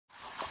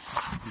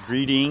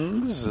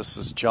Greetings, this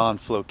is John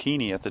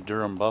Flocchini at the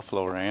Durham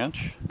Buffalo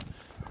Ranch,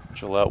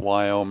 Gillette,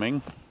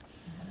 Wyoming,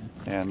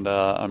 and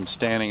I'm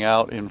standing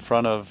out in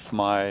front of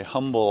my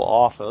humble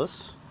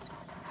office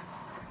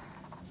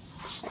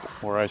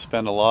where I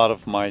spend a lot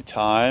of my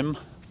time.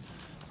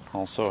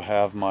 Also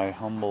have my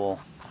humble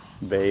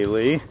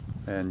Bailey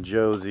and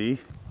Josie,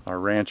 our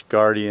ranch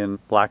guardian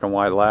black and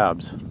white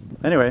labs.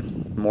 Anyway,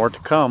 more to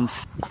come.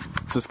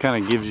 This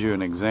kind of gives you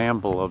an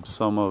example of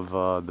some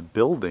of the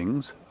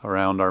buildings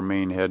around our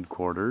main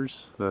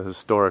headquarters. The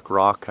historic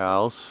Rock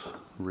House,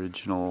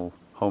 original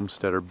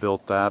homesteader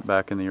built that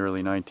back in the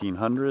early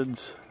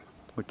 1900s.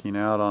 Looking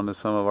out onto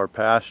some of our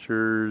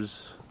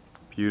pastures,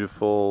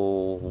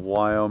 beautiful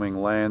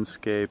Wyoming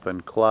landscape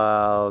and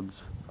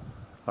clouds,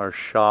 our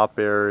shop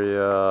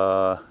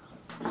area.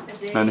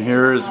 And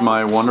here is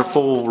my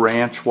wonderful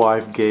ranch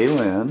wife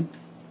Galen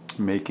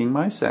making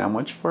my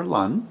sandwich for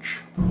lunch.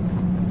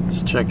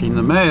 Just checking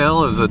the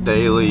mail is a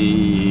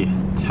daily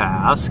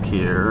task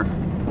here.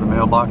 The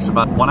mailbox is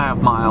about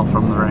 1.5 miles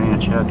from the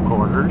ranch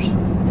headquarters.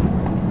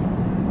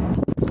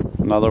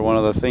 Another one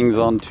of the things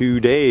on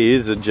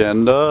today's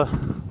agenda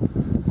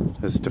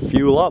is to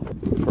fuel up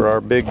for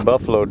our big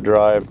buffalo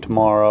drive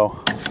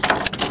tomorrow.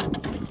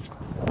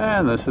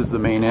 And this is the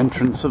main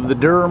entrance of the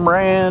Durham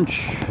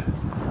Ranch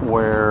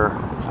where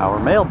our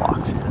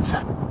mailbox is.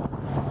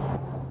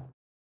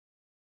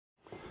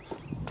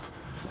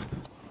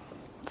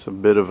 It's a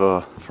bit of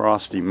a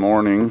frosty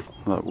morning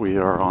that we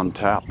are on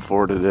tap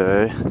for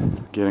today.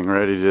 Getting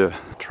ready to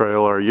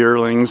trail our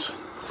yearlings.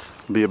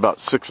 It'll be about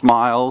 6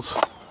 miles.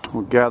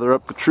 We'll gather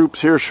up the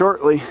troops here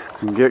shortly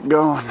and get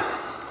going.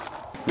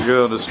 We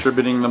go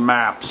distributing the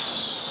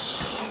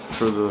maps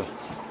for the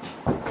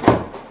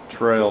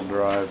trail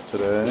drive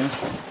today.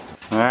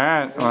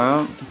 Alright,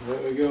 well,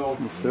 there we go.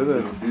 Let's do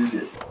it.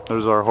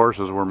 There's our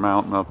horses we're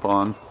mounting up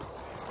on.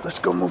 Let's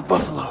go move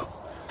buffalo.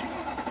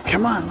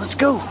 Come on, let's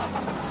go.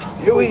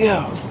 Here we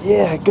go.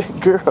 Yeah,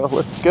 good girl.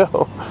 Let's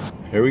go.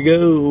 Here we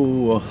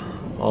go.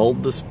 All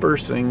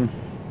dispersing.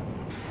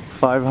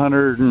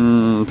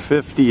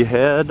 550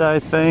 head, I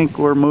think,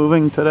 we're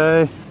moving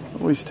today.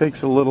 Always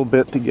takes a little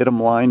bit to get them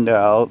lined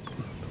out.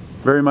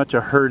 Very much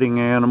a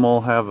herding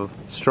animal, have a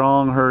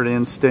strong herd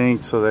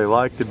instinct, so they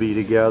like to be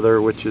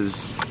together, which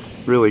is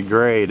really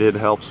great. It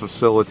helps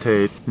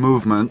facilitate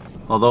movement.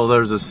 Although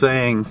there's a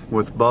saying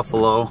with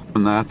buffalo,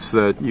 and that's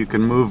that you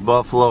can move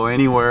buffalo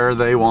anywhere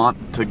they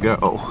want to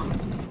go.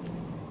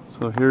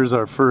 So here's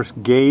our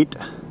first gate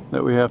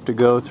that we have to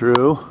go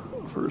through.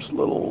 First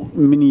little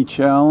mini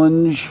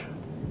challenge.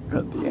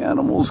 Got the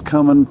animals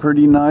coming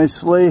pretty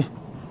nicely.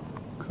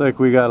 Looks like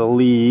we got a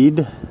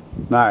lead.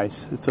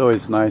 Nice. It's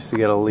always nice to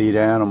get a lead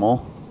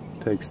animal.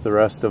 Takes the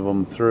rest of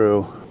them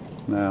through.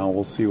 Now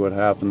we'll see what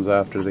happens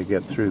after they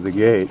get through the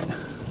gate.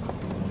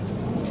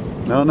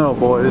 No,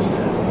 boys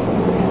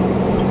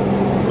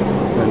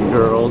and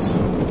girls.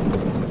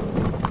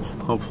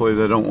 Hopefully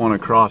they don't want to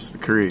cross the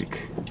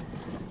creek.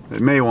 They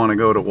may want to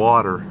go to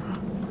water.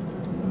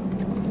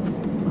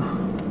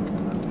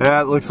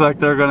 Yeah, it looks like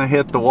they're going to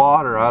hit the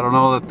water. I don't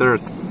know that they're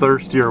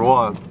thirsty or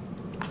what.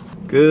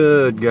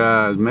 Good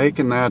guys,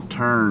 making that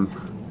turn.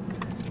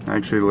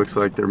 Actually looks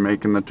like they're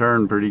making the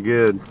turn pretty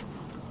good. A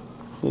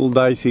little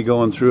dicey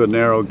going through a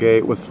narrow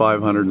gate with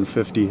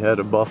 550 head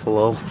of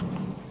buffalo.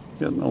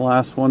 Getting the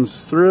last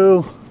ones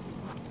through.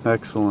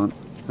 Excellent.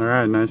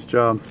 Alright, nice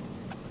job.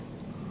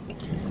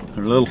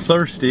 They're a little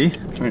thirsty,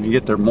 trying to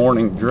get their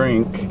morning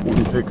drink.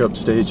 One pickup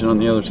station on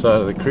the other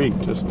side of the creek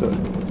just to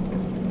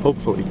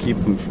hopefully keep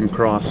them from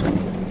crossing.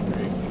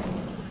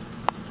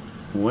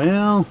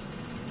 Well,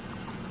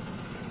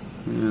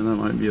 yeah, that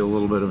might be a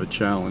little bit of a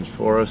challenge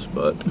for us,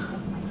 but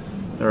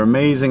they're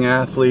amazing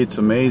athletes,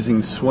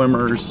 amazing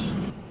swimmers.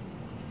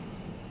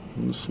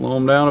 I'm gonna slow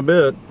them down a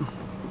bit.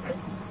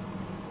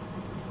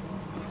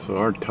 So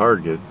our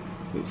target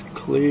is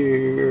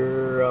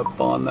clear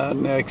up on that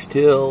next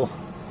hill.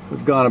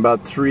 We've gone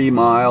about 3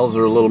 miles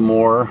or a little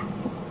more.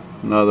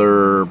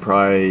 Another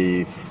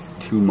probably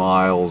 2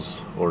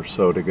 miles or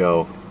so to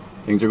go.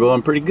 Things are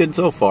going pretty good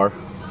so far.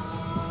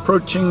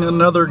 Approaching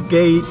another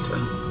gate.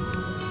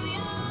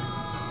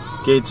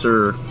 Gates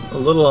are a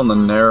little on the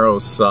narrow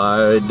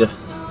side.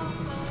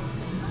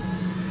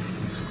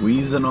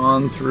 Squeezing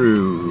on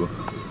through.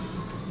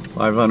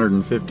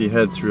 550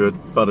 head through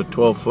about a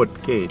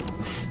 12-foot gate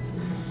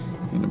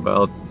in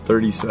about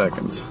 30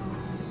 seconds.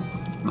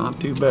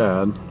 Not too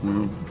bad.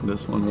 Well,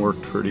 this one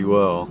worked pretty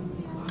well.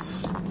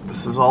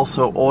 This is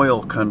also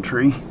oil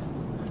country.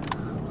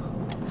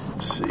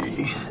 Let's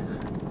see.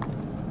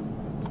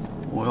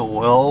 Oil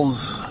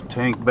wells,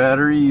 tank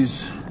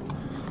batteries.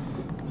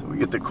 So we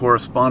get the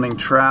corresponding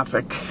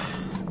traffic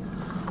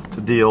to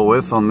deal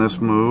with on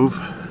this move.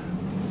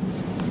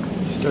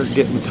 Start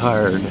getting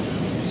tired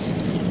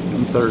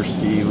and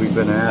thirsty. We've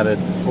been at it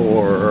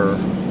for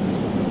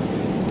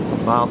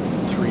about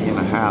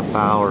 3.5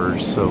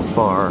 hours so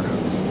far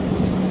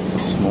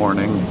this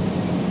morning.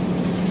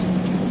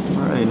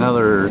 Alright,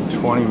 another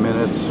 20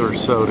 minutes or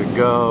so to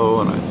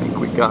go, and I think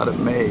we got it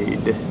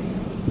made.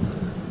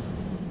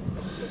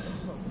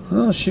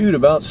 Oh shoot,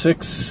 about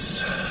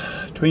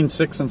between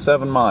 6 and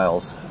 7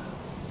 miles.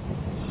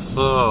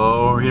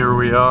 So here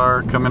we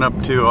are coming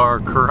up to our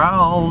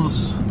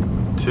corrals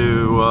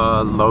to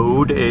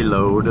load a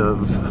load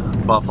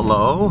of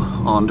buffalo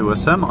onto a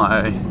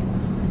semi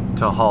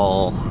to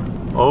haul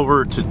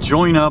over to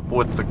join up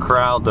with the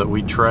crowd that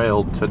we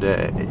trailed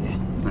today.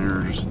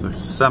 There's the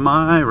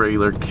semi,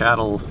 regular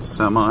cattle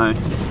semi.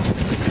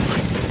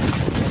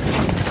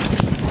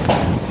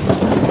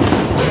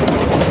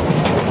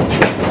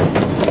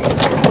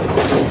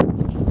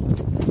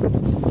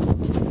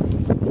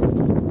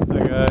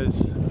 Hi guys.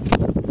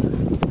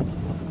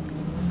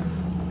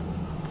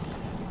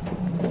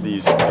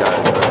 These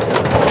guys right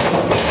here.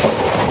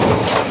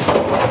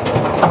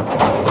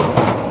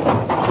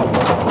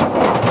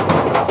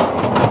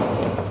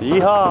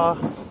 Yeehaw!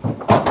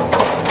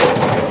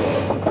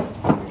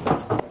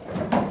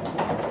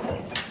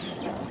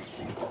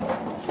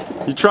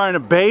 You trying to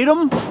bait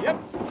them? Yep.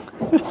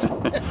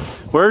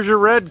 Where's your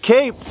red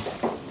cape?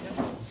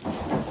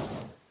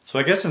 So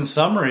I guess in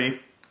summary,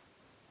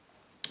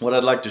 what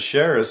I'd like to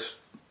share is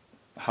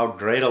how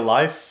great a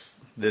life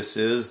this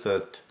is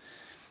that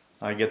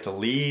I get to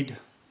lead,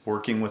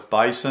 working with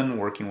bison,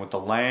 working with the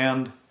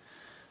land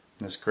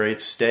in this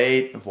great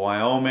state of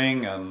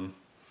Wyoming, and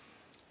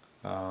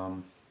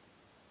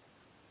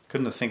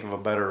couldn't think of a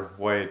better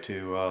way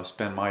to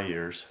spend my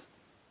years.